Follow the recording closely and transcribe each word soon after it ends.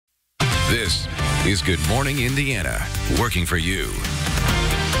This is Good Morning Indiana, working for you.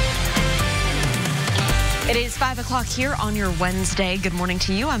 It is 5 o'clock here on your Wednesday. Good morning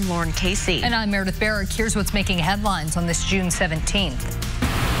to you. I'm Lauren Casey. And I'm Meredith Barrick. Here's what's making headlines on this June 17th.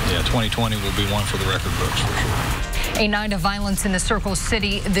 Yeah, 2020 will be one for the record books for sure. A night of violence in the Circle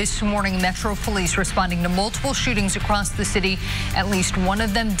City this morning. Metro Police responding to multiple shootings across the city, at least one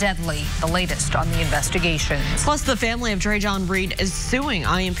of them deadly. The latest on the investigations. Plus, the family of Dre John Reed is suing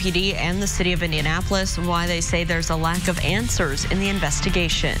IMPD and the city of Indianapolis, why they say there's a lack of answers in the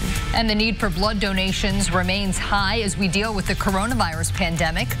investigation. And the need for blood donations remains high as we deal with the coronavirus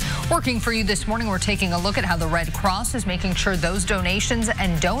pandemic. Working for you this morning, we're taking a look at how the Red Cross is making sure those donations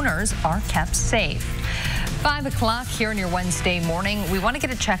and donors are kept safe. 5 o'clock here on your Wednesday morning. We want to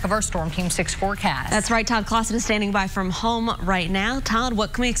get a check of our Storm Team 6 forecast. That's right. Todd Clausen is standing by from home right now. Todd,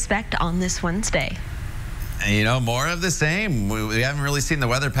 what can we expect on this Wednesday? You know, more of the same. We haven't really seen the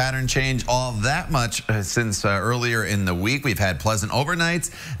weather pattern change all that much since earlier in the week. We've had pleasant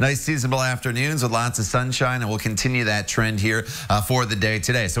overnights, nice seasonable afternoons with lots of sunshine, and we'll continue that trend here for the day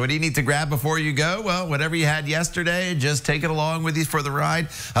today. So what do you need to grab before you go? Well, whatever you had yesterday, just take it along with you for the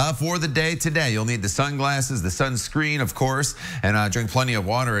ride for the day today. You'll need the sunglasses, the sunscreen, of course, and drink plenty of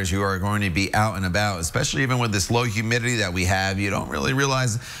water as you are going to be out and about, especially even with this low humidity that we have. You don't really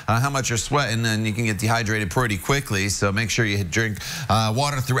realize how much you're sweating, and you can get dehydrated pretty quickly, so make sure you drink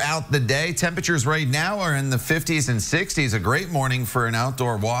water throughout the day. Temperatures right now are in the 50s and 60s. A great morning for an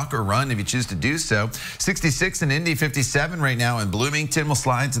outdoor walk or run if you choose to do so. 66 in Indy, 57 right now in Bloomington. We'll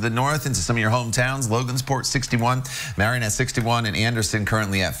slide to the north into some of your hometowns. Logansport 61, Marion at 61, and Anderson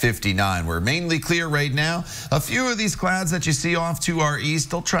currently at 59. We're mainly clear right now. A few of these clouds that you see off to our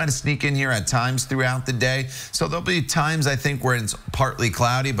east, they'll try to sneak in here at times throughout the day. So there'll be times, I think, where it's partly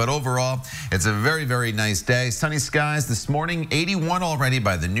cloudy, but overall, it's a very, very nice day. Sunny skies this morning, 81 already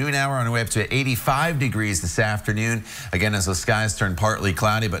by the noon hour, on our way up to 85 degrees this afternoon. Again, as the skies turn partly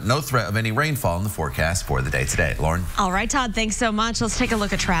cloudy, but no threat of any rainfall in the forecast for the day today. Lauren? All right, Todd, thanks so much. Let's take a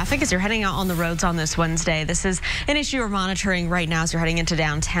look at traffic as you're heading out on the roads on this Wednesday. This is an issue we're monitoring right now as you're heading into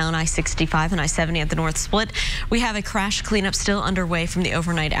downtown I-65 and I-70 at the North Split. We have a crash cleanup still underway from the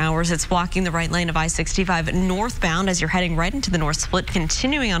overnight hours. It's blocking the right lane of I-65 northbound as you're heading right into the North Split,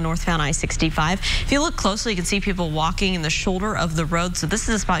 continuing on northbound I-65. If you look closely, you can see people walking in the shoulder of the road. So this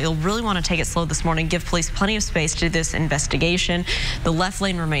is a spot you'll really want to take it slow this morning. Give police plenty of space to do this investigation. The left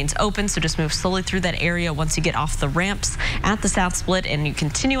lane remains open, so just move slowly through that area once you get off the ramps at the South Split and you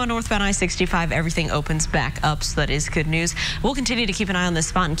continue on northbound I-65. Everything opens back up, so that is good news. We'll continue to keep an eye on this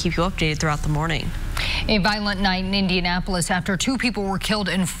spot and keep you updated throughout the morning. A violent night in Indianapolis after 2 people were killed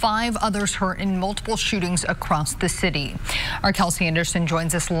and 5 others hurt in multiple shootings across the city. Our Kelsey Anderson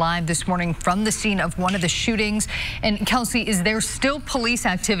joins us live this morning from the scene of one of the shootings. And Kelsey, is there still police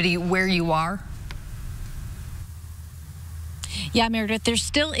activity where you are? Yeah, Meredith, there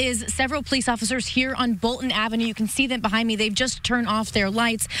still is several police officers here on Bolton Avenue. You can see them behind me. They've just turned off their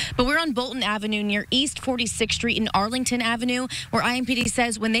lights, but we're on Bolton Avenue near East 46th Street and Arlington Avenue, where IMPD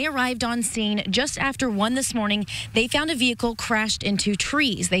says when they arrived on scene just after 1 this morning, they found a vehicle crashed into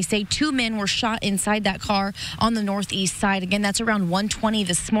trees. They say 2 men were shot inside that car on the northeast side. Again, that's around 1:20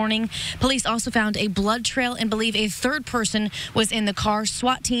 this morning. Police also found a blood trail and believe a third person was in the car.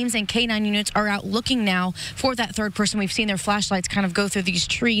 SWAT teams and K9 units are out looking now for that third person. We've seen their flashlights kind of go through these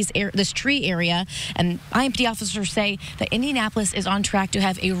trees, this tree area, and IMPD officers say that Indianapolis is on track to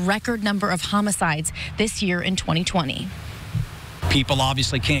have a record number of homicides this year in 2020. People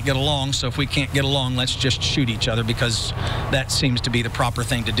obviously can't get along, so if we can't get along, let's just shoot each other, because that seems to be the proper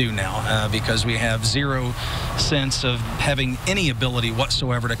thing to do now, because we have zero sense of having any ability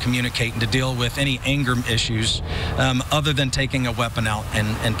whatsoever to communicate and to deal with any anger issues other than taking a weapon out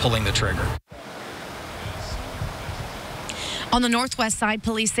and pulling the trigger. On the northwest side,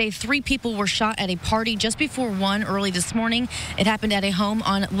 police say 3 people were shot at a party just before 1 early this morning. It happened at a home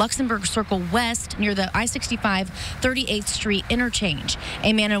on Luxembourg Circle West near the I-65 38th Street interchange.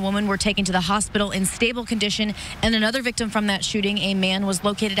 A man and a woman were taken to the hospital in stable condition, and another victim from that shooting, a man, was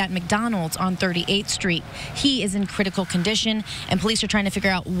located at McDonald's on 38th Street. He is in critical condition, and police are trying to figure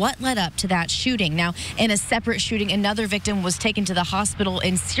out what led up to that shooting. Now, in a separate shooting, another victim was taken to the hospital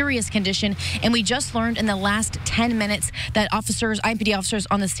in serious condition, and we just learned in the last 10 minutes that IMPD officers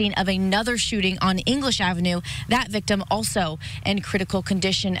on the scene of another shooting on English Avenue. That victim also in critical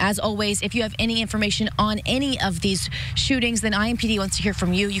condition. As always, if you have any information on any of these shootings, then IMPD wants to hear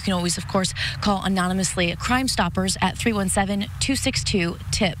from you. You can always, of course, call anonymously at Crime Stoppers at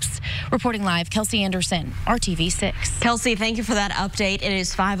 317-262-TIPS. Reporting live, Kelsey Anderson, RTV6. Kelsey, thank you for that update. It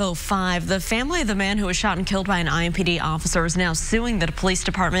is 5:05. The family of the man who was shot and killed by an IMPD officer is now suing the police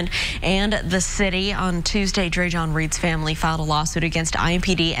department and the city. On Tuesday, Dre John Reed's family filed a lawsuit against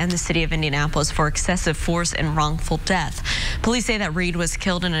IMPD and the city of Indianapolis for excessive force and wrongful death. Police say that Reed was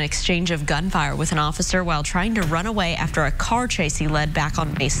killed in an exchange of gunfire with an officer while trying to run away after a car chase he led back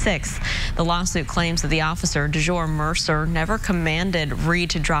on May 6th. The lawsuit claims that the officer, DeJour Mercer, never commanded Reed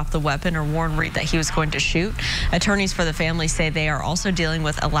to drop the weapon or warn Reed that he was going to shoot. Attorneys for the family say they are also dealing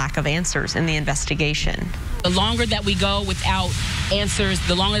with a lack of answers in the investigation. The longer that we go without answers,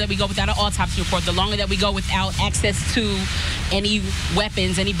 the longer that we go without an autopsy report, the longer that we go without access to any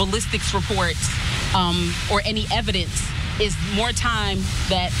weapons, any ballistics reports, or any evidence, is more time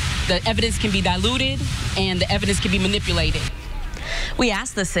that the evidence can be diluted and the evidence can be manipulated. We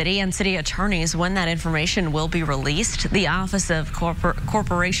asked the city and city attorneys when that information will be released. The Office of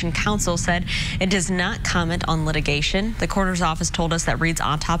Corporation Counsel said it does not comment on litigation. The coroner's office told us that Reed's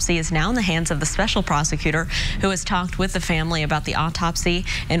autopsy is now in the hands of the special prosecutor, who has talked with the family about the autopsy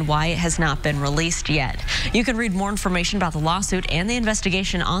and why it has not been released yet. You can read more information about the lawsuit and the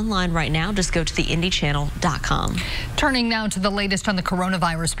investigation online right now. Just go to theindychannel.com. Turning now to the latest on the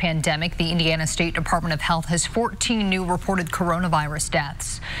coronavirus pandemic, the Indiana State Department of Health has 14 new reported coronavirus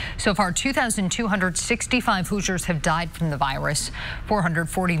deaths. So far, 2,265 Hoosiers have died from the virus.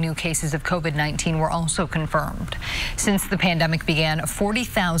 440 new cases of COVID-19 were also confirmed. Since the pandemic began,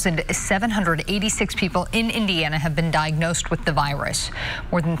 40,786 people in Indiana have been diagnosed with the virus.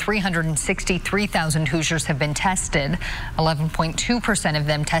 More than 363,000 Hoosiers have been tested. 11.2% of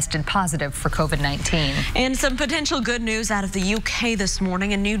them tested positive for COVID-19. And some potential good news out of the UK this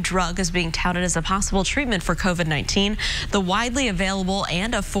morning. A new drug is being touted as a possible treatment for COVID-19. The widely available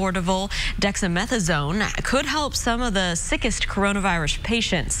and affordable dexamethasone could help some of the sickest coronavirus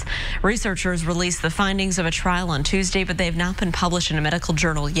patients. Researchers released the findings of a trial on Tuesday, but they have not been published in a medical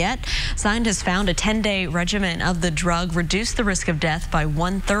journal yet. Scientists found a 10-day regimen of the drug reduced the risk of death by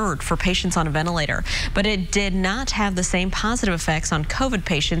 1/3 for patients on a ventilator, but it did not have the same positive effects on COVID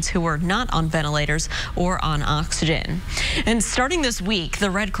patients who were not on ventilators or on oxygen. And starting this week,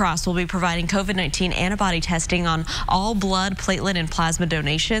 the Red Cross will be providing COVID-19 antibody testing on all blood, platelet, and plasma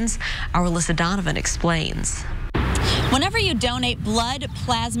donations. Our Alyssa Donovan explains. Whenever you donate blood,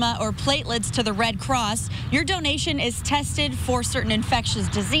 plasma, or platelets to the Red Cross, your donation is tested for certain infectious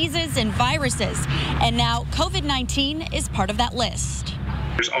diseases and viruses. And now COVID-19 is part of that list.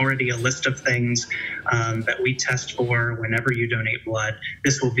 There's already a list of things that we test for whenever you donate blood.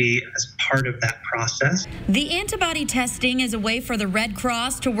 This will be as part of that process. The antibody testing is a way for the Red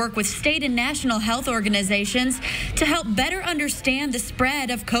Cross to work with state and national health organizations to help better understand the spread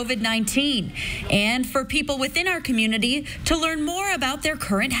of COVID-19 and for people within our community to learn more about their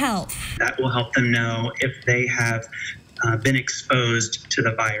current health. That will help them know if they have been exposed to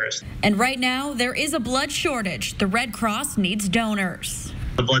the virus. And right now, there is a blood shortage. The Red Cross needs donors.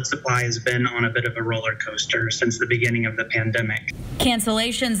 The blood supply has been on a bit of a roller coaster since the beginning of the pandemic.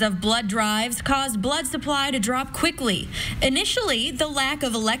 Cancellations of blood drives caused blood supply to drop quickly. Initially, the lack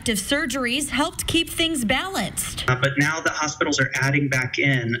of elective surgeries helped keep things balanced. But now that hospitals are adding back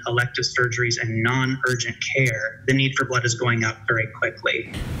in elective surgeries and non-urgent care, the need for blood is going up very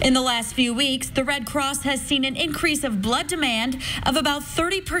quickly. In the last few weeks, the Red Cross has seen an increase of blood demand of about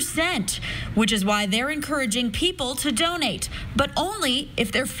 30%, which is why they're encouraging people to donate, but only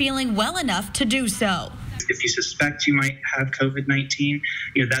if they're feeling well enough to do so. If you suspect you might have COVID-19,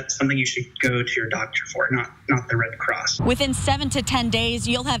 that's something you should go to your doctor for, not the Red Cross. Within 7 to 10 days,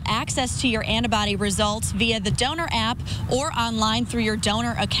 you'll have access to your antibody results via the donor app or online through your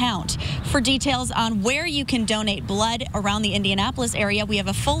donor account. For details on where you can donate blood around the Indianapolis area, we have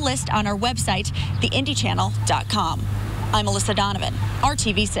a full list on our website, theindychannel.com. I'm Alyssa Donovan,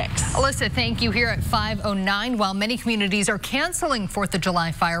 RTV6. Alyssa, thank you. Here at 5:09, while many communities are canceling 4th of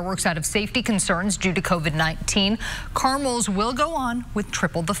July fireworks out of safety concerns due to COVID-19, Carmel's will go on with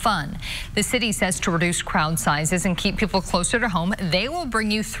triple the fun. The city says to reduce crowd sizes and keep people closer to home, they will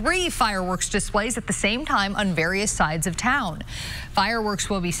bring you 3 fireworks displays at the same time on various sides of town. Fireworks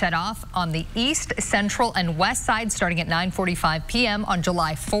will be set off on the east, central, and west side starting at 9:45 p.m. on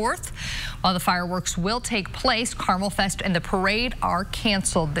July 4th. While the fireworks will take place, Carmel Fest Coast, and the parade are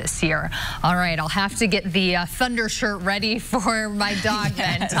canceled this year. All right, I'll have to get the Thunder shirt ready for my dog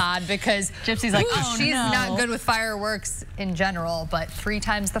then, Todd, because Gypsy's like, oh, she's no. not good with fireworks in general, but 3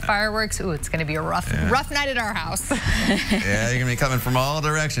 times the fireworks, ooh, it's going to be a rough night at our house. Yeah, you're going to be coming from all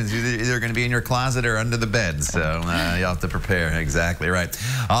directions. You're either going to be in your closet or under the bed, so you'll have to prepare. Exactly right.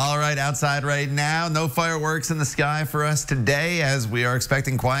 All right, outside right now, no fireworks in the sky for us today, as we are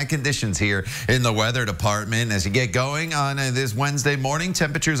expecting quiet conditions here in the weather department. As you get going on this Wednesday morning,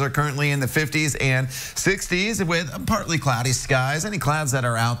 temperatures are currently in the 50s and 60s with partly cloudy skies. Any clouds that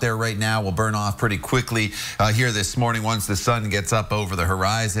are out there right now will burn off pretty quickly here this morning once the sun gets up over the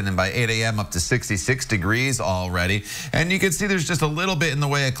horizon, and by 8 a.m. up to 66 degrees already. And you can see there's just a little bit in the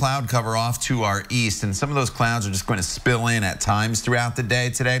way of cloud cover off to our east, and some of those clouds are just going to spill in at times throughout the day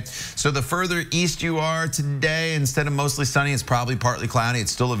today. So the further east you are today, instead of mostly sunny, it's probably partly cloudy.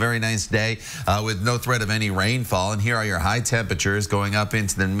 It's still a very nice day with no threat of any rainfall. And here are your high temperatures going up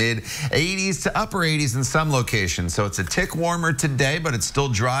into the mid 80s to upper 80s in some locations. So it's a tick warmer today, but it's still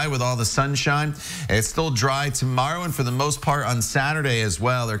dry with all the sunshine. It's still dry tomorrow, and for the most part on Saturday as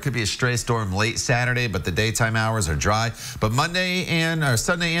well. There could be a stray storm late Saturday, but the daytime hours are dry. But Sunday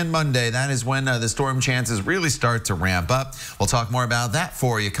and Monday, that is when the storm chances really start to ramp up. We'll talk more about that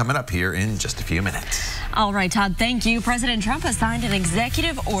for you coming up here in just a few minutes. All right, Todd, thank you. President Trump has signed an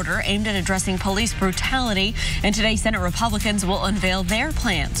executive order aimed at addressing police brutality, and today Senate Republicans will unveil their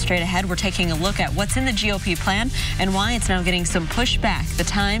plan. Straight ahead, we're taking a look at what's in the GOP plan and why it's now getting some pushback. The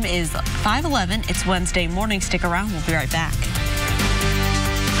time is 5:11. It's Wednesday morning. Stick around. We'll be right back.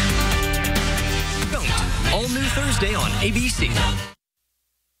 All new Thursday on ABC.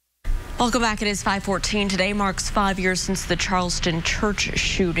 Welcome back. It is 5:14. Today marks 5 years since the Charleston church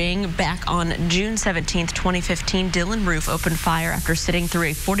shooting. Back on June 17th, 2015, Dylan Roof opened fire after sitting through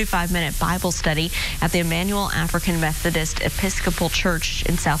a 45-minute Bible study at the Emmanuel African Methodist Episcopal Church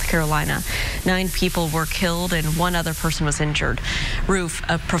in South Carolina. 9 people were killed and 1 other person was injured. Roof,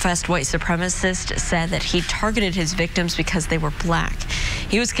 a professed white supremacist, said that he targeted his victims because they were black.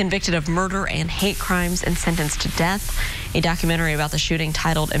 He was convicted of murder and hate crimes and sentenced to death. A documentary about the shooting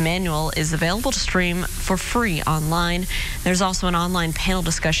titled Emmanuel is available to stream for free online. There's also an online panel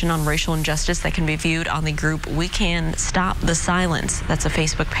discussion on racial injustice that can be viewed on the group We Can Stop the Silence. That's a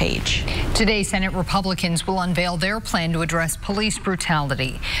Facebook page. Today, Senate Republicans will unveil their plan to address police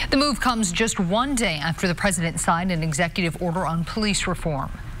brutality. The move comes just 1 day after the president signed an executive order on police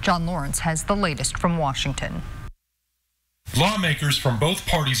reform. John Lawrence has the latest from Washington. Lawmakers from both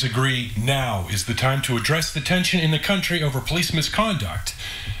parties agree now is the time to address the tension in the country over police misconduct,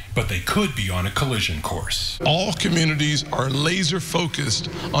 but they could be on a collision course. All communities are laser focused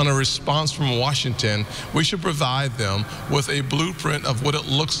on a response from Washington. We should provide them with a blueprint of what it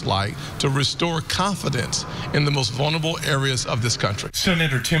looks like to restore confidence in the most vulnerable areas of this country.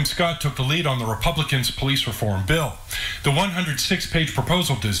 Senator Tim Scott took the lead on the Republicans' police reform bill. The 106-page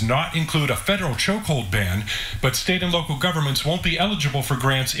proposal does not include a federal chokehold ban, but state and local governments won't be eligible for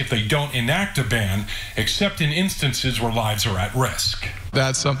grants if they don't enact a ban, except in instances where lives are at risk.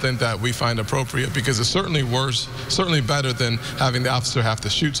 That's something that we find appropriate because it's certainly better than having the officer have to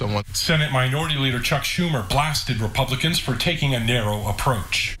shoot someone. Senate Minority Leader Chuck Schumer blasted Republicans for taking a narrow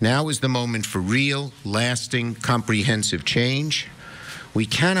approach. Now is the moment for real, lasting, comprehensive change. We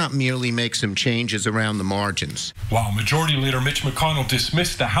cannot merely make some changes around the margins. While Majority Leader Mitch McConnell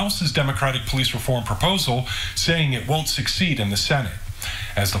dismissed the House's Democratic police reform proposal, saying it won't succeed in the Senate.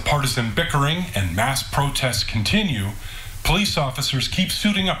 As the partisan bickering and mass protests continue, police officers keep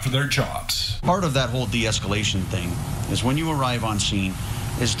suiting up for their jobs. Part of that whole de-escalation thing is when you arrive on scene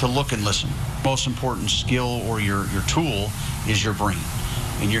is to look and listen. Most important skill or your tool is your brain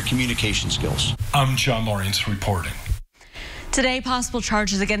and your communication skills. I'm John Lawrence reporting. Today, possible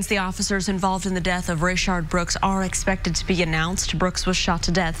charges against the officers involved in the death of Rayshard Brooks are expected to be announced. Brooks was shot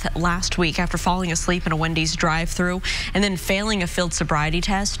to death last week after falling asleep in a Wendy's drive-thru and then failing a field sobriety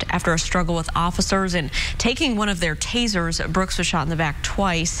test. After a struggle with officers and taking one of their tasers, Brooks was shot in the back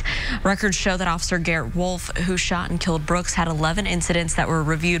twice. Records show that Officer Garrett Wolf, who shot and killed Brooks, had 11 incidents that were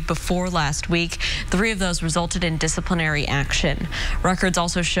reviewed before last week. 3 of those resulted in disciplinary action. Records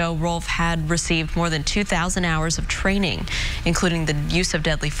also show Wolf had received more than 2,000 hours of training. including the use of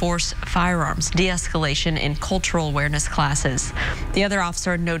deadly force, firearms, de-escalation, and cultural awareness classes. The other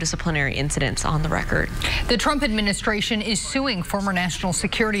officer had no disciplinary incidents on the record. The Trump administration is suing former National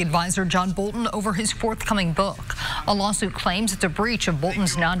Security Advisor John Bolton over his forthcoming book. A lawsuit claims it's a breach of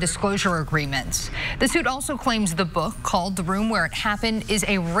Bolton's non-disclosure agreements. The suit also claims the book, called The Room Where It Happened, is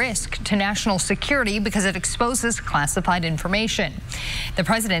a risk to national security because it exposes classified information. The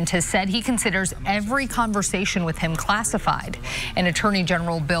president has said he considers every conversation with him classified. And Attorney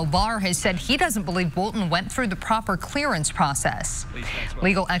General Bill Barr has said he doesn't believe Bolton went through the proper clearance process.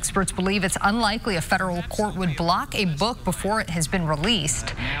 Legal experts believe it's unlikely a federal court would block a book before it has been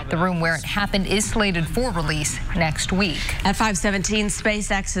released. The Room Where It Happened is slated for release next week. At 5:17,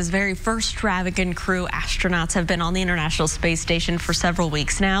 SpaceX's very first Dragon crew astronauts have been on the International Space Station for several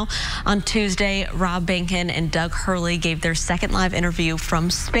weeks now. On Tuesday, Rob Behnken and Doug Hurley gave their second live interview from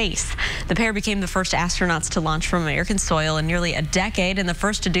space. The pair became the first astronauts to launch from American soil in nearly a decade and the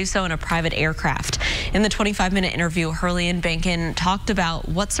first to do so in a private aircraft. In the 25-minute interview, Hurley and Behnken talked about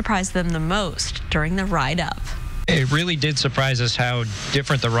what surprised them the most during the ride up. It really did surprise us how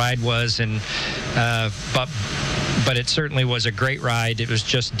different the ride was, and but it certainly was a great ride. It was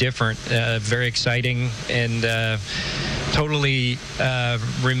just different, very exciting, and totally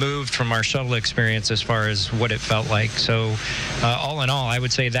removed from our shuttle experience as far as what it felt like. So all in all, I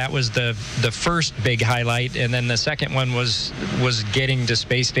would say that was the first big highlight, and then the second one was getting to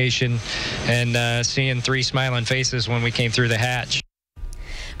space station and seeing 3 smiling faces when we came through the hatch.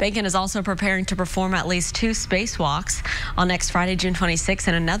 Behnken is also preparing to perform at least 2 spacewalks on next Friday, June 26th,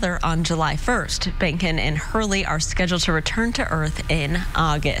 and another on July 1st. Behnken and Hurley are scheduled to return to Earth in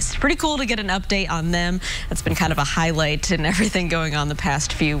August. Pretty cool to get an update on them. That's been kind of a highlight in everything going on the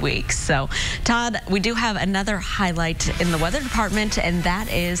past few weeks. So, Todd, we do have another highlight in the weather department, and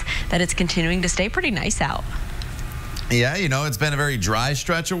that is that it's continuing to stay pretty nice out. Yeah, you know, it's been a very dry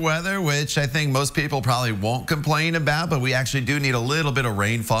stretch of weather, which I think most people probably won't complain about, but we actually do need a little bit of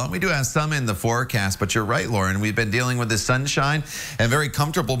rainfall. And we do have some in the forecast, but you're right, Lauren. We've been dealing with the sunshine and very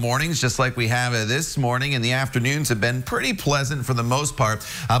comfortable mornings, just like we have this morning. And the afternoons have been pretty pleasant for the most part,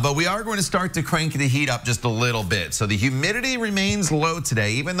 but we are going to start to crank the heat up just a little bit. So the humidity remains low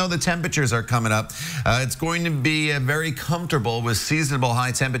today, even though the temperatures are coming up. It's going to be very comfortable with seasonable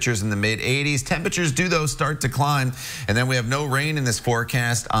high temperatures in the mid-80s. Temperatures do, though, start to climb. And then we have no rain in this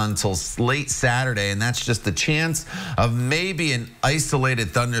forecast until late Saturday, and that's just the chance of maybe an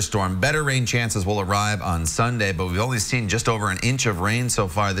isolated thunderstorm. Better rain chances will arrive on Sunday, but we've only seen just over an inch of rain so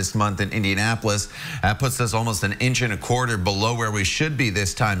far this month in Indianapolis. That puts us almost an inch and a quarter below where we should be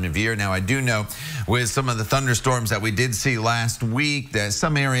this time of year. Now, I do know with some of the thunderstorms that we did see last week that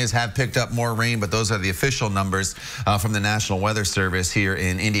some areas have picked up more rain, but those are the official numbers from the National Weather Service here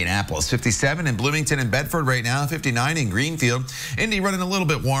in Indianapolis. 57 in Bloomington and Bedford right now, 59 in Greenfield. Indy running a little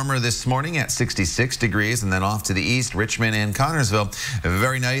bit warmer this morning at 66 degrees, and then off to the east, Richmond and Connorsville,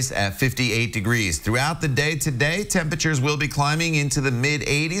 very nice at 58 degrees. Throughout the day today, temperatures will be climbing into the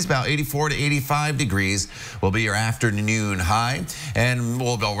mid-80s, about 84 to 85 degrees will be your afternoon high, and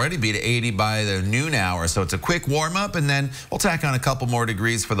we'll already be to 80 by the noon hour. So it's a quick warm up, and then we'll tack on a couple more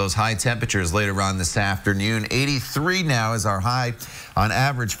degrees for those high temperatures later on this afternoon. 83 now is our high on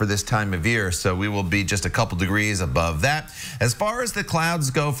average for this time of year, so we will be just a couple degrees above that. As far as the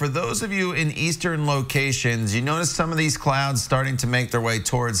clouds go, for those of you in eastern locations, you notice some of these clouds starting to make their way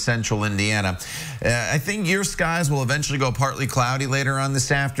towards central Indiana. I think your skies will eventually go partly cloudy later on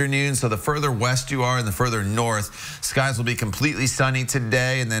this afternoon, so the further west you are and the further north, skies will be completely sunny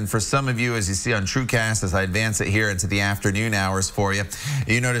today. And then for some of you, as you see on TrueCast, as I advance it here into the afternoon hours for you,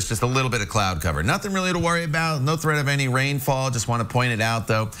 you notice just a little bit of cloud cover. Nothing really to worry about, no threat of any rainfall. Just want to point it out,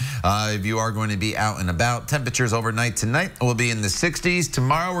 though, if you are going to be out and about. Temperatures overnight tonight will be in the 60s.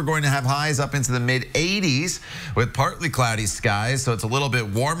 Tomorrow we're going to have highs up into the mid-80s with partly cloudy skies, so it's a little bit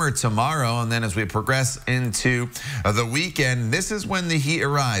warmer tomorrow. And then as we progress into the weekend, this is when the heat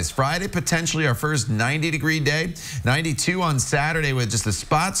arrives. Friday, potentially our first 90-degree day. 92 on Saturday with just a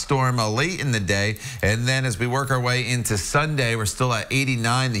spot storm late in the day. And then as we work our way into Sunday, we're still at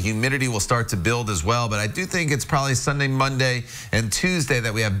 89. The humidity will start to build as well. But I do think it's probably Sunday, Monday, and Tuesday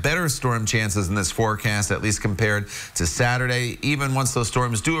that we have better storm chances in this forecast, at least compared to Saturday. Even once those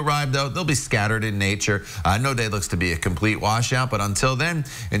storms do arrive, though, they'll be scattered in nature. No day looks to be a complete washout. But until then,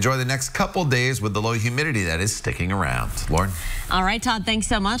 enjoy the next couple days with the low humidity that is sticking around. Lauren? All right, Todd, thanks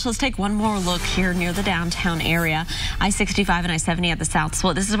so much. Let's take one more look here near the downtown area. I-65 and I-70 at the South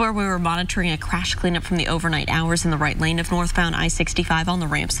Split. This is where we were monitoring a crash cleanup from the overnight hours in the right lane of northbound I-65 on the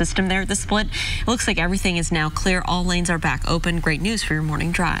ramp system there at the Split. It looks like everything is now clear. All lanes are back open. Great news for your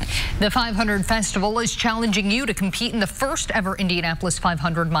morning drive. The 500 Festival is challenging you you to compete in the first ever Indianapolis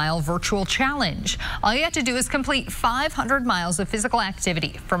 500-mile virtual challenge. All you have to do is complete 500 miles of physical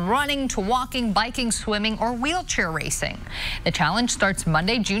activity, from running to walking, biking, swimming, or wheelchair racing. The challenge starts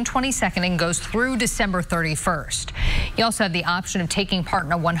Monday, June 22nd and goes through December 31st. You also have the option of taking part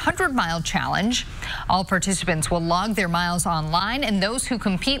in a 100-mile challenge. All participants will log their miles online, and those who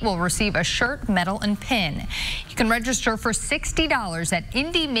compete will receive a shirt, medal, and pin. You can register for $60 at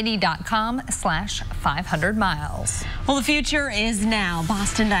indymini.com/500 miles. Well, the future is now.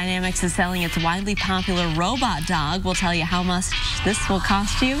 Boston Dynamics is selling its widely popular robot dog. We'll tell you how much this will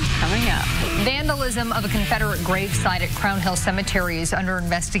cost you coming up. Vandalism of a Confederate gravesite at Crown Hill Cemetery is under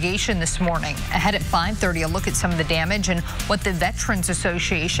investigation this morning. Ahead at 5:30, a look at some of the damage and what the Veterans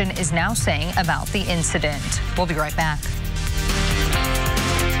Association is now saying about the incident. We'll be right back.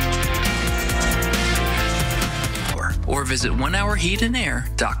 Or visit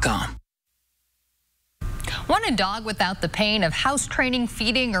onehourheatandair.com. Want a dog without the pain of house training,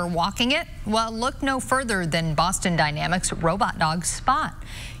 feeding, or walking it? Well, look no further than Boston Dynamics robot dog Spot.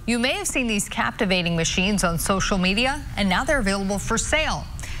 You may have seen these captivating machines on social media, and now they're available for sale.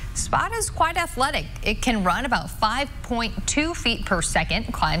 Spot is quite athletic. It can run about 5.2 feet per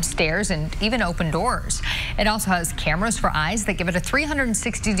second, climb stairs, and even open doors. It also has cameras for eyes that give it a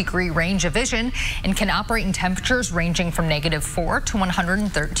 360-degree range of vision and can operate in temperatures ranging from -4 to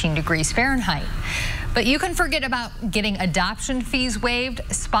 113 degrees Fahrenheit. But you can forget about getting adoption fees waived.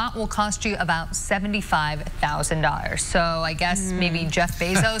 Spot will cost you about $75,000. So I guess maybe Jeff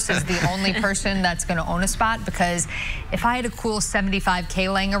Bezos is the only person that's going to own a Spot, because if I had a cool $75K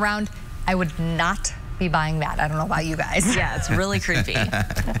laying around, I would not be buying that. I don't know about you guys. Yeah, it's really creepy.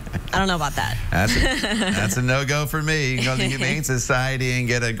 I don't know about that. That's a no-go for me. You can go to the Humane Society and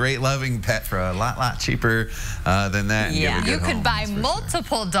get a great loving pet for a lot cheaper than that. And Yeah, give a good you could home. buy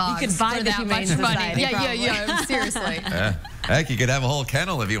multiple dogs. You could buy for the that Humane much money. Society, Yeah, seriously. Heck, you could have a whole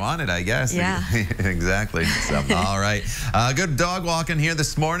kennel if you wanted, I guess. Yeah. Exactly. So, all right. Good dog walking here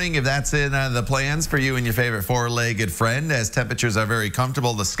this morning, if that's in the plans for you and your favorite four-legged friend, as temperatures are very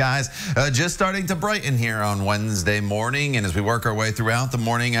comfortable. The skies just starting to brighten here on Wednesday morning, and as we work our way throughout the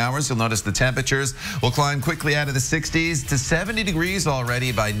morning hours, you'll notice the temperatures will climb quickly out of the 60s to 70 degrees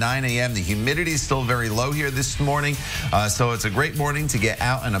already by 9 a.m. The humidity is still very low here this morning, so it's a great morning to get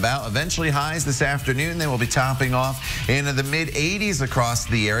out and about. Eventually highs this afternoon. They will be topping off into the mid-80s across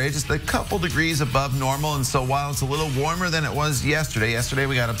the area, just a couple degrees above normal. And so while it's a little warmer than it was yesterday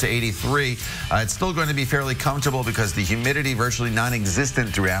we got up to 83, it's still going to be fairly comfortable because the humidity virtually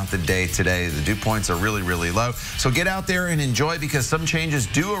non-existent throughout the day today. The dew points are really low. So get out there and enjoy, because some changes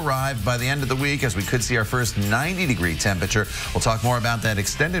do arrive by the end of the week, as we could see our first 90-degree temperature. We'll talk more about that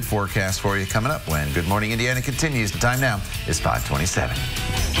extended forecast for you coming up when Good Morning Indiana continues. The time now is 5:27.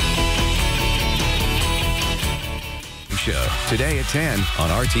 Show today at 10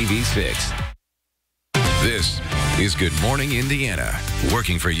 on RTV6. This is Good Morning Indiana,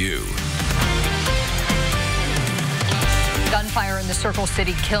 working for you. Gunfire in the Circle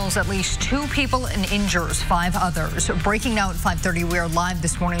City kills at least 2 people and injures 5 others. Breaking now at 5:30, we are live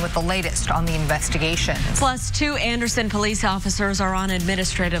this morning with the latest on the investigation. Plus, 2 Anderson police officers are on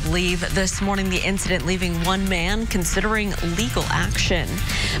administrative leave this morning. The incident leaving 1 man considering legal action.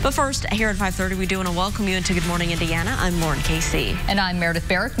 But first, here at 5:30, we do want to welcome you into Good Morning Indiana. I'm Lauren Casey. And I'm Meredith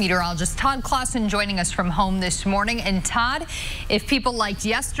Barrick. Meteorologist Todd Clausen joining us from home this morning. And Todd, if people liked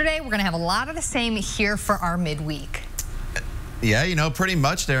yesterday, we're going to have a lot of the same here for our midweek. Yeah, you know, pretty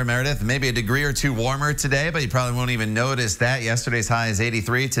much there, Meredith. Maybe a degree or 2 warmer today, but you probably won't even notice that. Yesterday's high is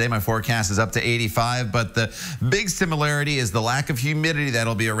 83. Today, my forecast is up to 85. But the big similarity is the lack of humidity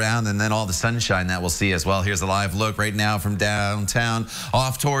that'll be around, and then all the sunshine that we'll see as well. Here's a live look right now from downtown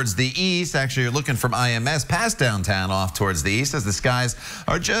off towards the east. Actually, you're looking from IMS past downtown off towards the east, as the skies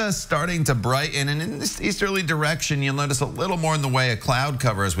are just starting to brighten. And in this easterly direction, you'll notice a little more in the way of cloud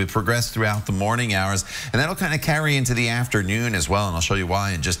cover as we progress throughout the morning hours. And that'll kind of carry into the afternoon as well, and I'll show you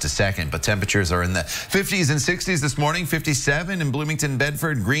why in just a second. But temperatures are in the 50s and 60s this morning. 57 in Bloomington,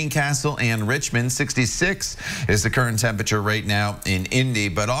 Bedford, Greencastle, and Richmond. 66 is the current temperature right now in Indy.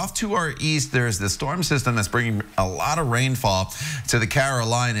 But off to our east, there's the storm system that's bringing a lot of rainfall to the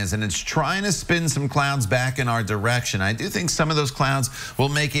Carolinas, and it's trying to spin some clouds back in our direction. I do think some of those clouds will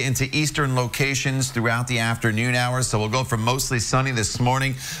make it into eastern locations throughout the afternoon hours. So we'll go from mostly sunny this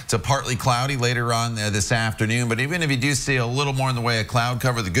morning to partly cloudy later on this afternoon. But even if you do see a little little more in the way of cloud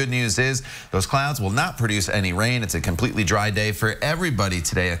cover. The good news is those clouds will not produce any rain. It's a completely dry day for everybody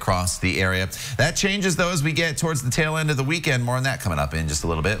today across the area. That changes, though, as we get towards the tail end of the weekend. More on that coming up in just a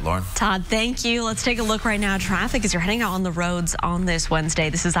little bit. Lauren. Todd, thank you. Let's take a look right now at traffic as you're heading out on the roads on this Wednesday.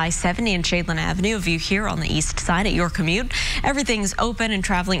 This is I-70 and Shadeland Avenue. A view here on the east side at your commute. Everything's open and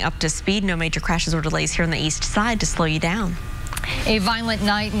traveling up to speed. No major crashes or delays here on the east side to slow you down. A violent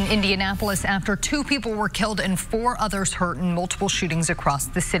night in Indianapolis after 2 people were killed and 4 others hurt in multiple shootings across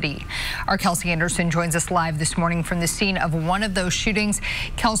the city. Our Kelsey Anderson joins us live this morning from the scene of one of those shootings.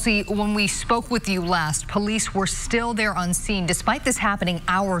 Kelsey, when we spoke with you last, police were still there on scene despite this happening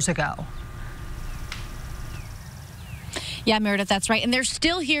hours ago. Yeah, Meredith, that's right. And they're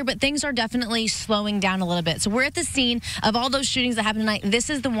still here, but things are definitely slowing down a little bit. So we're at the scene of all those shootings that happened tonight.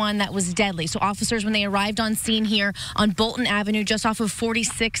 This is the one that was deadly. So officers, when they arrived on scene here on Bolton Avenue, just off of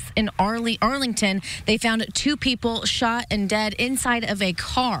 46th in Arlington, they found 2 people shot and dead inside of a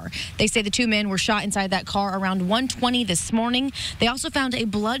car. They say the 2 men were shot inside that car around 1:20 this morning. They also found a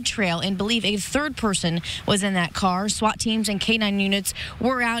blood trail and believe a 3rd person was in that car. SWAT teams and K-9 units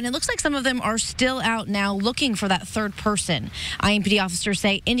were out, and it looks like some of them are still out now looking for that 3rd person. IMPD officers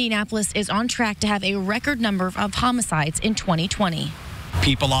say Indianapolis is on track to have a record number of homicides in 2020.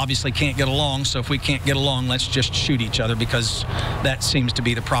 People obviously can't get along, so if we can't get along, let's just shoot each other, because that seems to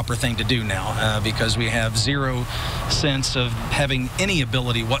be the proper thing to do now, because we have zero sense of having any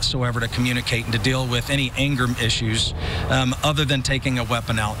ability whatsoever to communicate and to deal with any anger issues other than taking a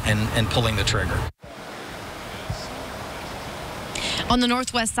weapon out and pulling the trigger. On the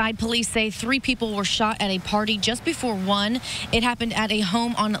northwest side, police say 3 people were shot at a party just before 1. It happened at a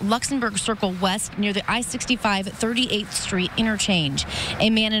home on Luxembourg Circle West near the I-65 38th Street interchange. A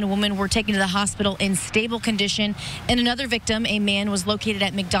man and a woman were taken to the hospital in stable condition, and another victim, a man, was located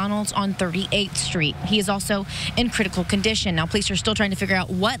at McDonald's on 38th Street. He is also in critical condition. Now, police are still trying to figure out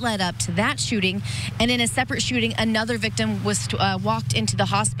what led up to that shooting. And in a separate shooting, another victim was walked into the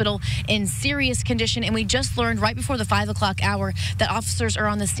hospital in serious condition, and we just learned right before the 5 o'clock hour that officers are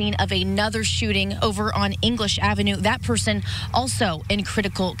on the scene of another shooting over on English Avenue. That person also in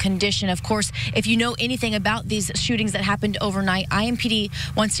critical condition. Of course, if you know anything about these shootings that happened overnight, IMPD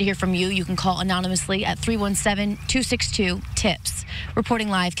wants to hear from you. You can call anonymously at 317-262-TIPS. Reporting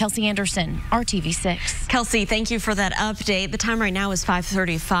live, Kelsey Anderson, RTV6. Kelsey, thank you for that update. The time right now is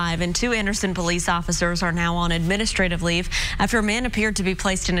 5:35, and 2 Anderson police officers are now on administrative leave after a man appeared to be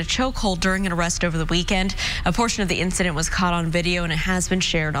placed in a chokehold during an arrest over the weekend. A portion of the incident was caught on video, and it has been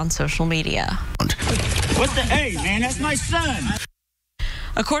shared on social media. What the hey, man, that's my son.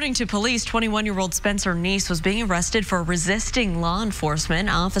 According to police, 21-year-old Spencer Neese was being arrested for resisting law enforcement.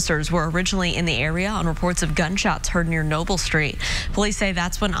 Officers were originally in the area on reports of gunshots heard near Noble Street. Police say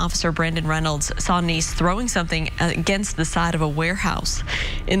that's when Officer Brandon Reynolds saw Neese throwing something against the side of a warehouse.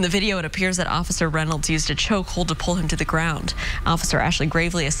 In the video, it appears that Officer Reynolds used a chokehold to pull him to the ground. Officer Ashley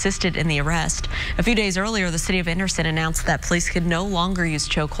Gravely assisted in the arrest. A few days earlier, the city of Anderson announced that police could no longer use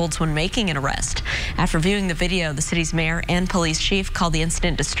chokeholds when making an arrest. After viewing the video, the city's mayor and police chief called the incident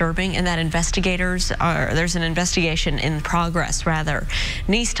disturbing, and that there's an investigation in progress.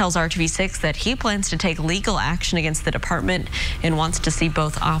 Neese tells RTV6 that he plans to take legal action against the department and wants to see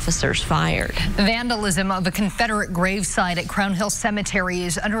both officers fired. Vandalism of a Confederate gravesite at Crown Hill Cemetery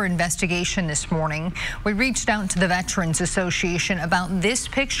is under investigation this morning. We reached out to the Veterans Association about this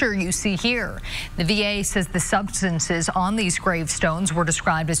picture you see here. The VA says the substances on these gravestones were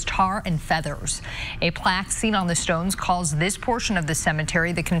described as tar and feathers. A plaque seen on the stones calls this portion of the cemetery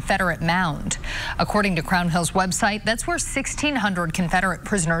the Confederate Mound. According to Crown Hill's website, that's where 1,600 Confederate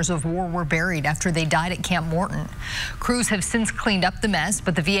prisoners of war were buried after they died at Camp Morton. Crews have since cleaned up the mess,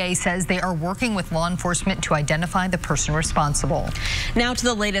 but the VA says they are working with law enforcement to identify the person responsible. Now to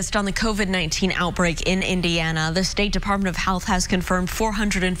the latest on the COVID-19 outbreak in Indiana. The State Department of Health has confirmed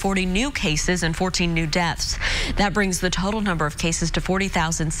 440 new cases and 14 new deaths. That brings the total number of cases to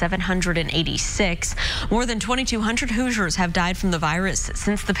 40,786. More than 2,200 Hoosiers have died from the virus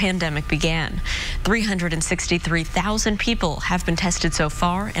since the pandemic began. 363,000 people have been tested so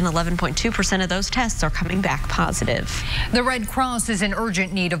far, and 11.2% of those tests are coming back positive. The Red Cross is in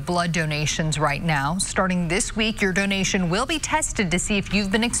urgent need of blood donations right now. Starting this week, your donation will be tested to see if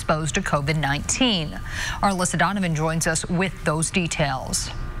you've been exposed to COVID-19. Our Alyssa Donovan joins us with those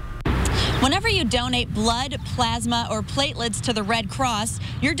details. Whenever you donate blood, plasma, or platelets to the Red Cross,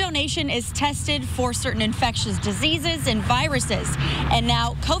 your donation is tested for certain infectious diseases and viruses. And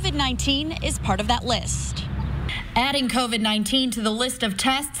now COVID-19 is part of that list. Adding COVID-19 to the list of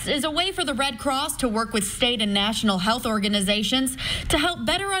tests is a way for the Red Cross to work with state and national health organizations to help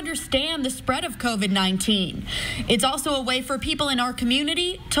better understand the spread of COVID-19. It's also a way for people in our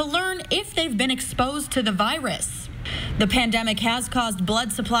community to learn if they've been exposed to the virus. The pandemic has caused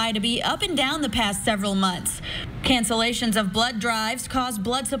blood supply to be up and down the past several months. Cancellations of blood drives caused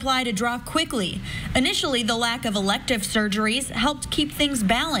blood supply to drop quickly. Initially, the lack of elective surgeries helped keep things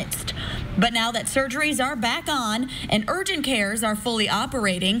balanced. But now that surgeries are back on and urgent cares are fully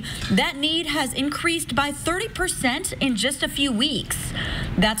operating, that need has increased by 30% in just a few weeks.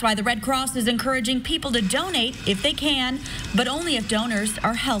 That's why the Red Cross is encouraging people to donate if they can, but only if donors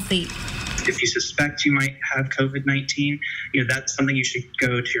are healthy. If you suspect you might have COVID-19, that's something you should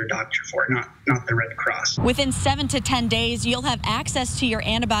go to your doctor for, not the Red Cross. Within 7 to 10 days, you'll have access to your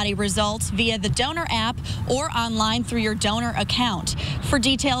antibody results via the donor app or online through your donor account. For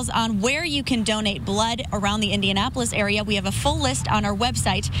details on where you can donate blood around the Indianapolis area, we have a full list on our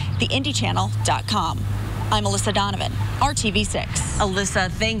website, theindychannel.com. I'm Alyssa Donovan, RTV6. Alyssa,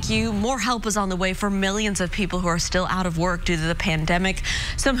 thank you. More help is on the way for millions of people who are still out of work due to the pandemic.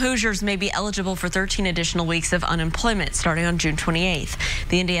 Some Hoosiers may be eligible for 13 additional weeks of unemployment starting on June 28th.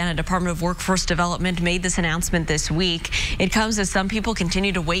 The Indiana Department of Workforce Development made this announcement this week. It comes as some people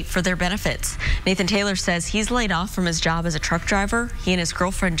continue to wait for their benefits. Nathan Taylor says he's laid off from his job as a truck driver. He and his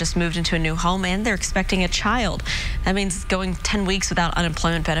girlfriend just moved into a new home and they're expecting a child. That means going 10 weeks without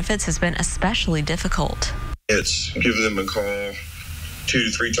unemployment benefits has been especially difficult. It's giving them a call 2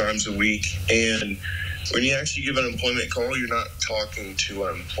 to 3 times a week. And when you actually give an unemployment call, you're not talking to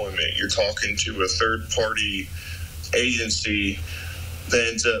unemployment. You're talking to a third-party agency that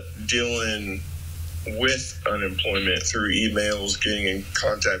ends up dealing with unemployment through emails, getting in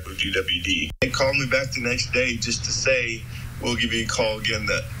contact with UWD. They called me back the next day just to say, we'll give you a call again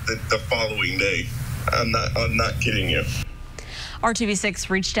the following day. I'm not kidding you.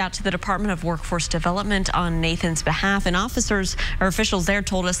 RTV6 reached out to the Department of Workforce Development on Nathan's behalf, and officials there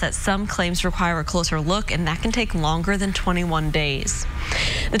told us that some claims require a closer look, and that can take longer than 21 days.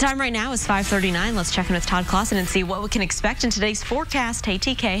 The time right now is 5:39. Let's check in with Todd Clausen and see what we can expect in today's forecast. Hey,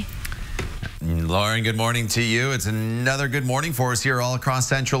 TK. Lauren, good morning to you. It's another good morning for us here all across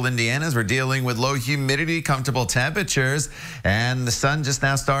central Indiana as we're dealing with low humidity, comfortable temperatures, and the sun just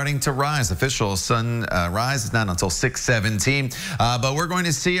now starting to rise. Official sun rise is not until 6:17, but we're going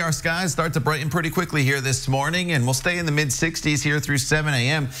to see our skies start to brighten pretty quickly here this morning, and we'll stay in the mid-60s here through 7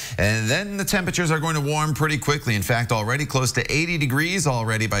 a.m., and then the temperatures are going to warm pretty quickly. In fact, already close to 80 degrees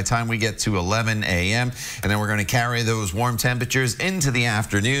already by the time we get to 11 a.m., and then we're going to carry those warm temperatures into the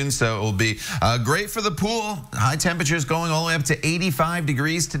afternoon, so it will be great for the pool. High temperatures going all the way up to 85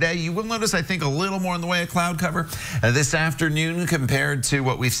 degrees today. You will notice, I think, a little more in the way of cloud cover this afternoon compared to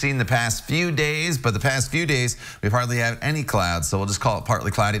what we've seen the past few days. But the past few days, we've hardly had any clouds, so we'll just call it partly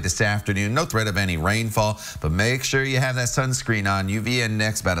cloudy this afternoon. No threat of any rainfall, but make sure you have that sunscreen on. UV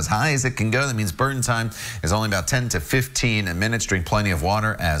index about as high as it can go. That means burn time is only about 10 to 15 minutes. Drink plenty of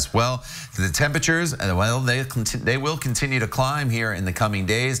water as well. The temperatures, well, they will continue to climb here in the coming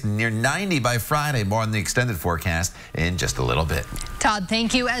days. Near 90 by Friday, more on the extended forecast in just a little bit. Todd,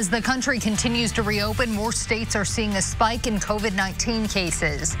 thank you. As the country continues to reopen, more states are seeing a spike in COVID-19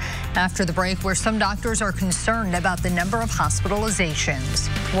 cases. After the break, where some doctors are concerned about the number of hospitalizations.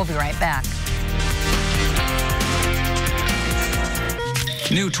 We'll be right back.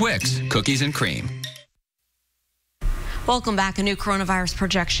 New Twix, cookies and cream. Welcome back. A new coronavirus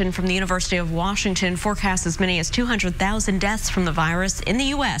projection from the University of Washington forecasts as many as 200,000 deaths from the virus in the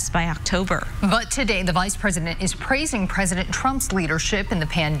U.S. by October. But today, the vice president is praising President Trump's leadership in the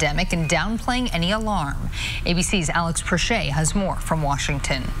pandemic and downplaying any alarm. ABC's Alex Prochet has more from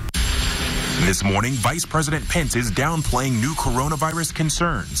Washington. This morning, Vice President Pence is downplaying new coronavirus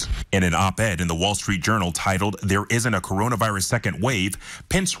concerns. In an op-ed in the Wall Street Journal titled, "There Isn't a Coronavirus Second Wave,"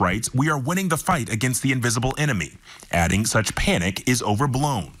 Pence writes, "We are winning the fight against the invisible enemy," adding such panic is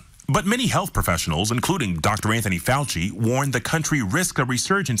overblown. But many health professionals, including Dr. Anthony Fauci, warn the country risks a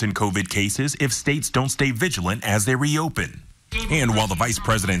resurgence in COVID cases if states don't stay vigilant as they reopen. And while the vice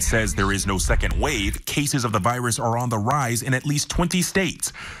president says there is no second wave, cases of the virus are on the rise in at least 20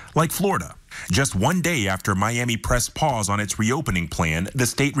 states, like Florida. Just one day after Miami pressed pause on its reopening plan, the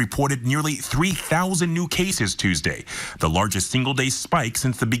state reported nearly 3,000 new cases Tuesday, the largest single-day spike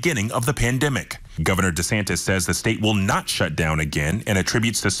since the beginning of the pandemic. Governor DeSantis says the state will not shut down again and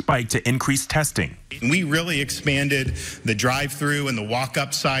attributes the spike to increased testing. We really expanded the drive-through and the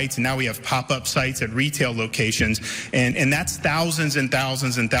walk-up sites, and now we have pop-up sites at retail locations, and that's thousands and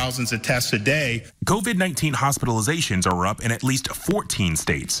thousands and thousands of tests a day. COVID-19 hospitalizations are up in at least 14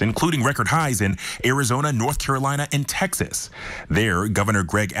 states, including record highs in Arizona, North Carolina, and Texas. There, Governor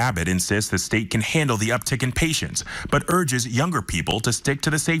Greg Abbott insists the state can handle the uptick in patients, but urges younger people to stick to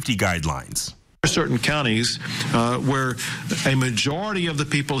the safety guidelines. There are certain counties where a majority of the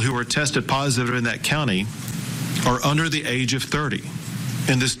people who are tested positive in that county are under the age of 30.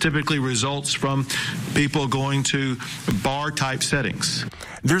 And this typically results from people going to bar-type settings.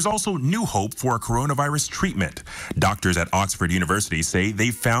 There's also new hope for a coronavirus treatment. Doctors at Oxford University say they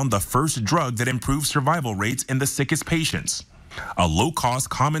found the first drug that improves survival rates in the sickest patients. A low-cost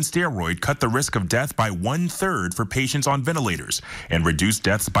common steroid cut the risk of death by 1/3 for patients on ventilators and reduced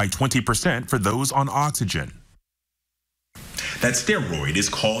deaths by 20% for those on oxygen. That steroid is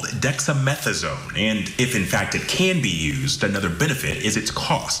called dexamethasone, and if in fact it can be used, another benefit is its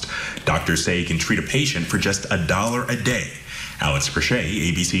cost. Doctors say it can treat a patient for just $1 a day. Alex Crochet,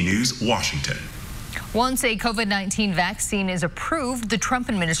 ABC News, Washington. Once a COVID-19 vaccine is approved, the Trump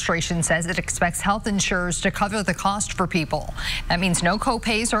administration says it expects health insurers to cover the cost for people. That means no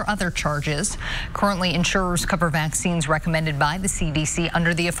copays or other charges. Currently, insurers cover vaccines recommended by the CDC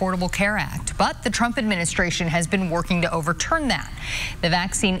under the Affordable Care Act, but the Trump administration has been working to overturn that. The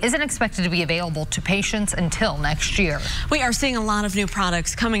vaccine isn't expected to be available to patients until next year. We are seeing a lot of new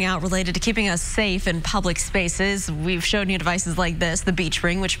products coming out related to keeping us safe in public spaces. We've shown you devices like this, the Beach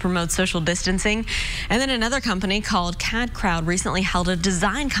Ring, which promotes social distancing. And then another company called Cat Crowd recently held a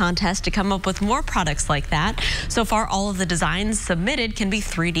design contest to come up with more products like that. So far, all of the designs submitted can be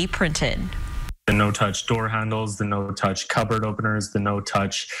 3D printed. The no-touch door handles, the no-touch cupboard openers, the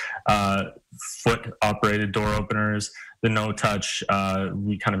no-touch foot-operated door openers, the no-touch,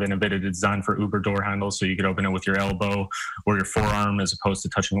 we kind of innovated a design for Uber door handles so you could open it with your elbow or your forearm as opposed to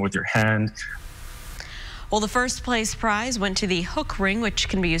touching it with your hand. Well, the first place prize went to the hook ring, which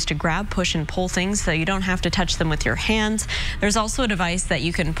can be used to grab, push, and pull things so you don't have to touch them with your hands. There's also a device that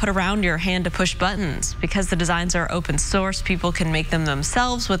you can put around your hand to push buttons. Because the designs are open source, people can make them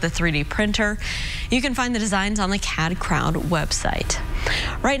themselves with a 3D printer. You can find the designs on the CAD Crowd website.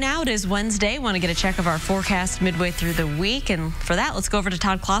 Right now, it is Wednesday. Want to get a check of our forecast midway through the week, and for that, let's go over to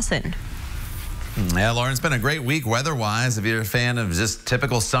Todd Clausen. Yeah, Lauren, it's been a great week weather-wise. If you're a fan of just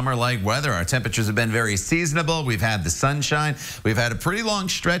typical summer-like weather, our temperatures have been very seasonable. We've had the sunshine. We've had a pretty long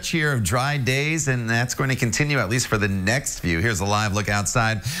stretch here of dry days, and that's going to continue at least for the next few. Here's a live look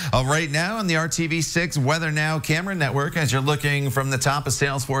outside right now on the RTV6 Weather Now camera network as you're looking from the top of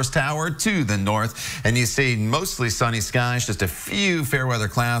Salesforce Tower to the north, and you see mostly sunny skies, just a few fair weather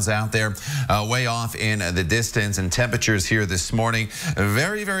clouds out there way off in the distance, and temperatures here this morning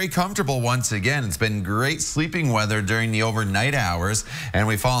very, very comfortable once again. It's been great sleeping weather during the overnight hours, and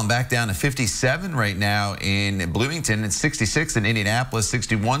we've fallen back down to 57 right now in Bloomington. It's 66 in Indianapolis.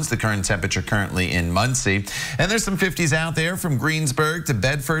 61's the current temperature currently in Muncie. And there's some 50s out there from Greensburg to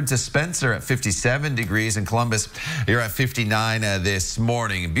Bedford to Spencer at 57 degrees. In Columbus, you're at 59 this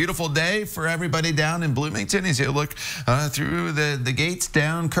morning. Beautiful day for everybody down in Bloomington as you look through the gates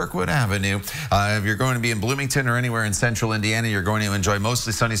down Kirkwood Avenue. If you're going to be in Bloomington or anywhere in central Indiana, you're going to enjoy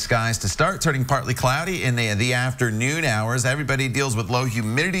mostly sunny skies to start, turning partly cloudy in the afternoon hours. Everybody deals with low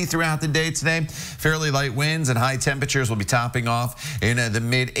humidity throughout the day today. Fairly light winds and high temperatures will be topping off in the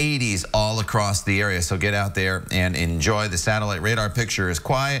mid-80s all across the area. So get out there and enjoy. The satellite radar picture is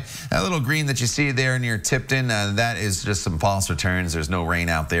quiet. That little green that you see there near Tipton, that is just some false returns. There's no rain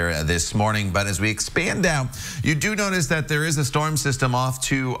out there this morning. But as we expand out, you do notice that there is a storm system off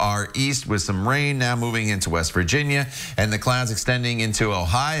to our east with some rain now moving into West Virginia and the clouds extending into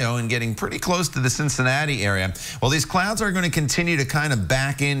Ohio and getting pretty close to the Cincinnati area. Well, these clouds are going to continue to kind of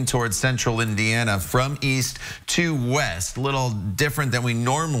back in towards central Indiana from east to west. A little different than we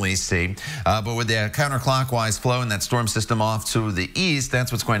normally see, but with the counterclockwise flow and that storm system off to the east,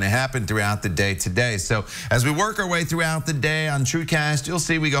 that's what's going to happen throughout the day today. So as we work our way throughout the day on TrueCast, you'll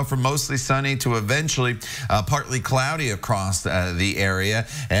see we go from mostly sunny to eventually partly cloudy across the area.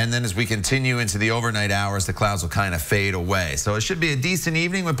 And then as we continue into the overnight hours, the clouds will kind of fade away. So it should be a decent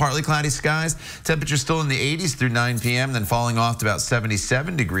evening with partly cloudy skies. skies. Temperatures still in the 80s through 9 p.m., then falling off to about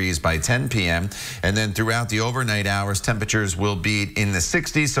 77 degrees by 10 p.m. And then throughout the overnight hours, temperatures will be in the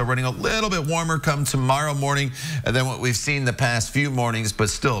 60s, so running a little bit warmer come tomorrow morning than what we've seen the past few mornings, but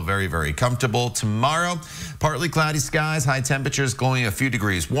still very, very comfortable. Tomorrow, partly cloudy skies, high temperatures going a few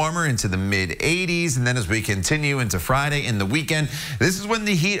degrees warmer into the mid-80s. And then as we continue into Friday and the weekend, this is when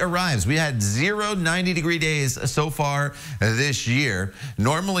the heat arrives. We had 0 90-degree days so far this year.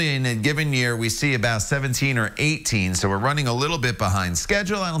 Normally in a given year, we see about 17 or 18, so we're running a little bit behind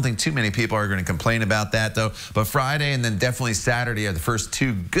schedule. I don't think too many people are going to complain about that, though. But Friday and then definitely Saturday are the first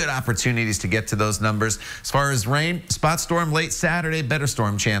two good opportunities to get to those numbers. As far as rain, spot storm late Saturday, better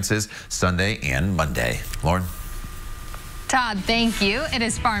storm chances Sunday and Monday. Lauren? Todd, thank you. It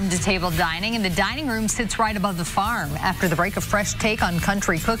is farm to table dining, and the dining room sits right above the farm. After the break, a fresh take on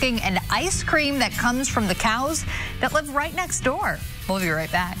country cooking and ice cream that comes from the cows that live right next door. We'll be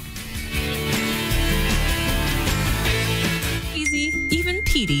right back. Easy, even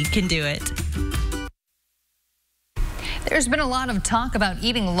Petey can do it. There's been a lot of talk about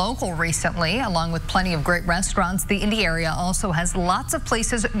eating local recently. Along with plenty of great restaurants, the Indy area also has lots of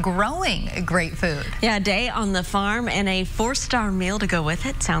places growing great food. Yeah, a day on the farm and a 4-star meal to go with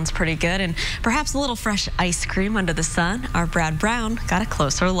it. Sounds pretty good. And perhaps a little fresh ice cream under the sun. Our Brad Brown got a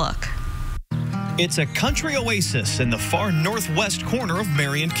closer look. It's a country oasis in the far northwest corner of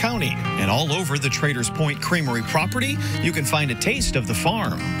Marion County. And all over the Traders Point Creamery property, you can find a taste of the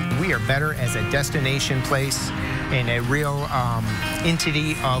farm. We are better as a destination place and a real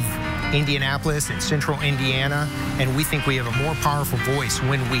entity of Indianapolis and central Indiana. And we think we have a more powerful voice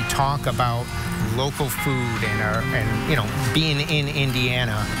when we talk about local food and being in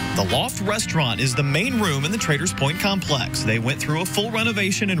Indiana. The Loft Restaurant is the main room in the Traders Point complex. They went through a full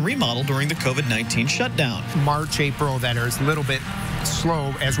renovation and remodel during the COVID-19 shutdown. March, April, that is a little bit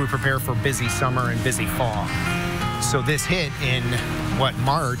slow as we prepare for busy summer and busy fall. So this hit in,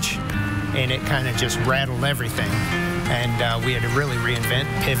 March, and it kind of just rattled everything. And we had to really reinvent,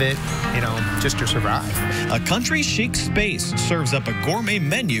 pivot, just to survive. A country chic space serves up a gourmet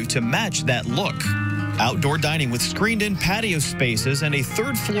menu to match that look. Outdoor dining with screened-in patio spaces and a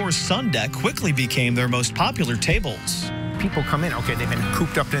third-floor sun deck quickly became their most popular tables. People come in, okay, they've been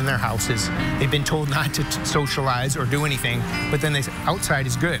cooped up in their houses. They've been told not to socialize or do anything, but then they say, outside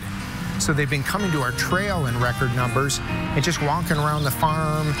is good. So they've been coming to our trail in record numbers and just walking around the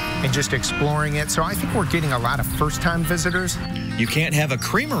farm and just exploring it. So I think we're getting a lot of first-time visitors. You can't have a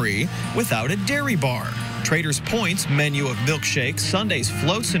creamery without a dairy bar. Traders Point's menu of milkshakes, sundaes,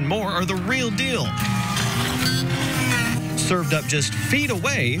 floats, and more are the real deal. Served up just feet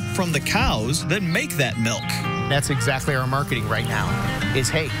away from the cows that make that milk. That's exactly our marketing right now, is,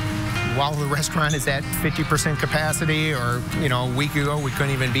 hey, while the restaurant is at 50% capacity, or, a week ago we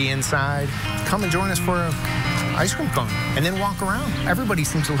couldn't even be inside, come and join us for an ice cream cone and then walk around. Everybody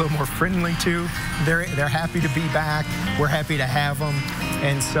seems a little more friendly too. They're happy to be back. We're happy to have them.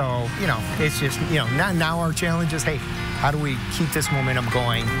 And so, it's just, now our challenge is, hey, how do we keep this momentum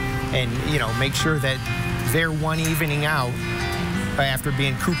going and, make sure that their one evening out after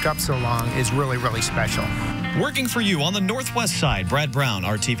being cooped up so long is really, really special. Working for you on the northwest side, Brad Brown,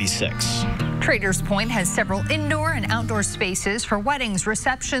 RTV6. Traders Point has several indoor and outdoor spaces for weddings,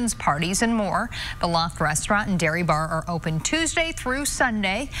 receptions, parties, and more. The Loft Restaurant and Dairy Bar are open Tuesday through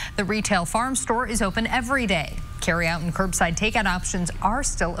Sunday. The retail farm store is open every day. Carry-out and curbside takeout options are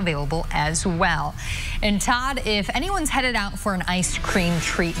still available as well. And Todd, if anyone's headed out for an ice cream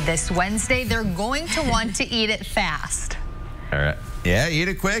treat this Wednesday, they're going to want to eat it fast. All right. Yeah, eat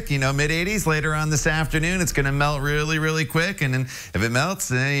it quick. Mid-80s later on this afternoon. It's going to melt really, really quick. And then if it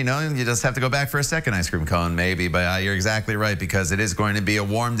melts, you just have to go back for a second ice cream cone maybe. But you're exactly right, because it is going to be a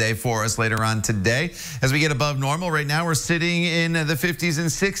warm day for us later on today. As we get above normal, right now we're sitting in the 50s and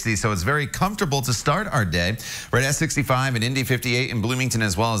 60s. So it's very comfortable to start our day. Right at 65 in Indy, 58 in Bloomington,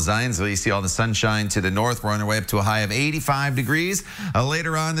 as well as Zionsville. You see all the sunshine to the north. We're on our way up to a high of 85 degrees.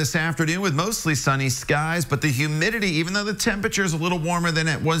 Later on this afternoon with mostly sunny skies. But the humidity, even though the temperature is a little warmer than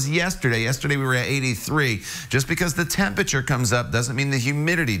it was yesterday. Yesterday we were at 83. Just because the temperature comes up doesn't mean the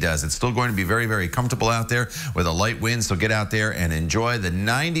humidity does. It's still going to be very, very comfortable out there with a light wind, so get out there and enjoy. The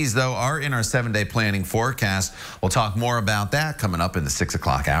 90s, though, are in our 7-day planning forecast. We'll talk more about that coming up in the 6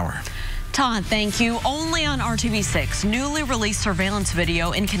 o'clock hour. Todd, thank you. Only on RTV6, newly released surveillance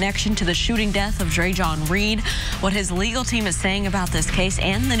video in connection to the shooting death of Drajon Reed. What his legal team is saying about this case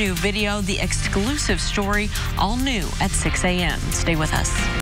and the new video, the exclusive story, all new at 6 a.m. Stay with us.